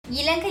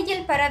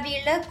இலங்கையில்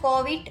பரவியுள்ள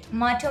கோவிட்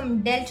மற்றும்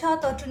டெல்டா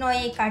தொற்று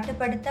நோயை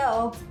கட்டுப்படுத்த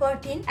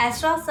ஆக்ஸ்போர்டின்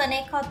எஸ்ட்ரா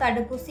செனேகா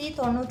தடுப்பூசி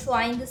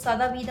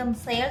 95%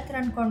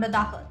 செயல்திறன்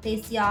கொண்டதாக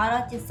தேசிய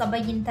ஆராய்ச்சி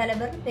சபையின்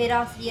தலைவர்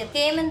பேராசிரியர்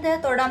ஹேமந்த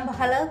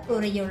தொடம்பஹல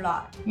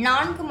கூறியுள்ளார்.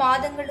 4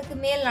 மாதங்களுக்கு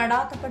மேல்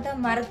நடாத்தப்பட்ட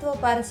மருத்துவ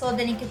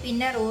பரிசோதனைக்கு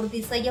பின்னர்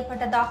உறுதி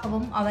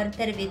செய்யப்பட்டதாகவும் அவர்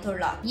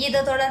தெரிவித்துள்ளார்.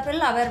 இது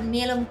தொடர்பில் அவர்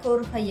மேலும்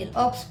கூறுகையில்,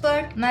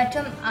 ஆக்ஸ்போர்ட்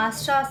மற்றும்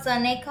எஸ்ட்ரா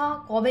செனேகா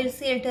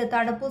கோவிஷீல்டு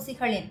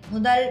தடுப்பூசிகளின்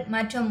முதல்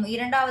மற்றும்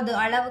இரண்டாவது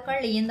அளவுகள்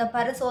இந்த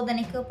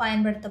பரிசோதனைக்கு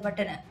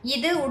பயன்படுத்தப்பட்டன.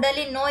 இது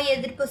உடலின் நோய்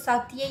எதிர்ப்பு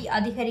சக்தியை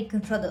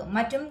அதிகரிக்கின்றது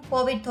மற்றும்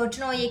கோவிட் தொற்று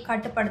நோயை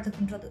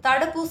கட்டுப்படுத்துகின்றது.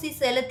 தடுப்பூசி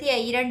செலுத்திய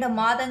 2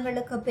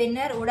 மாதங்களுக்கு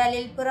பின்னர்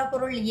உடலில்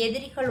பிறபொருள்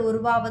எதிரிகள்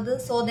உருவாவது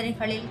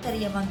சோதனைகளில்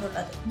தெரிய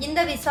வந்துள்ளது. இந்த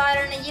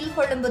விசாரணையில்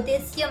கொழும்பு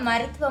தேசிய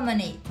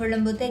மருத்துவமனை,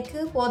 கொழும்பு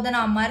தெற்கு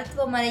போதனா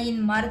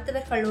மருத்துவமனையின்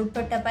மருத்துவர்கள்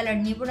உட்பட்ட பல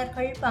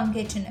நிபுணர்கள்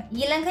பங்கேற்றனர்.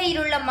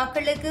 இலங்கையில் உள்ள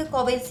மக்களுக்கு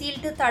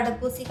கோவிஷீல்டு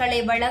தடுப்பூசிகளை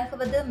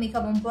வழங்குவது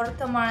மிகவும்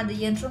பொருத்தமானது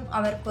என்றும்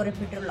அவர்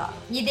குறிப்பிட்டுள்ளார்.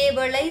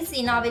 இதேவேளை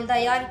சீனாவில்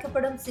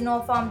தயாரிக்கப்படும்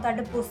சினோஃபார்ம்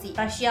தடுப்பூசி,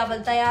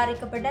 ரஷ்யாவில்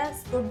தயாரிக்கப்பட்ட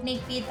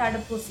ஸ்புட்னிக்-V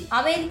தடுப்பூசி,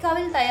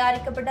 அமெரிக்காவில்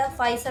தயாரிக்கப்பட்ட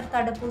Pfizer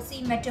தடுப்பூசி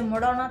மற்றும்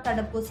மொடர்னா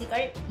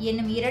தடுப்பூசிகள்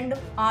என்னும்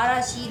 2ம்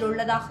ஆராய்ச்சியில்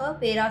உள்ளதாக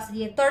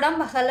பேராசிரியர்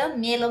தொடம்பஹல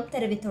மேலும்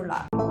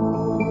தெரிவித்துள்ளார்.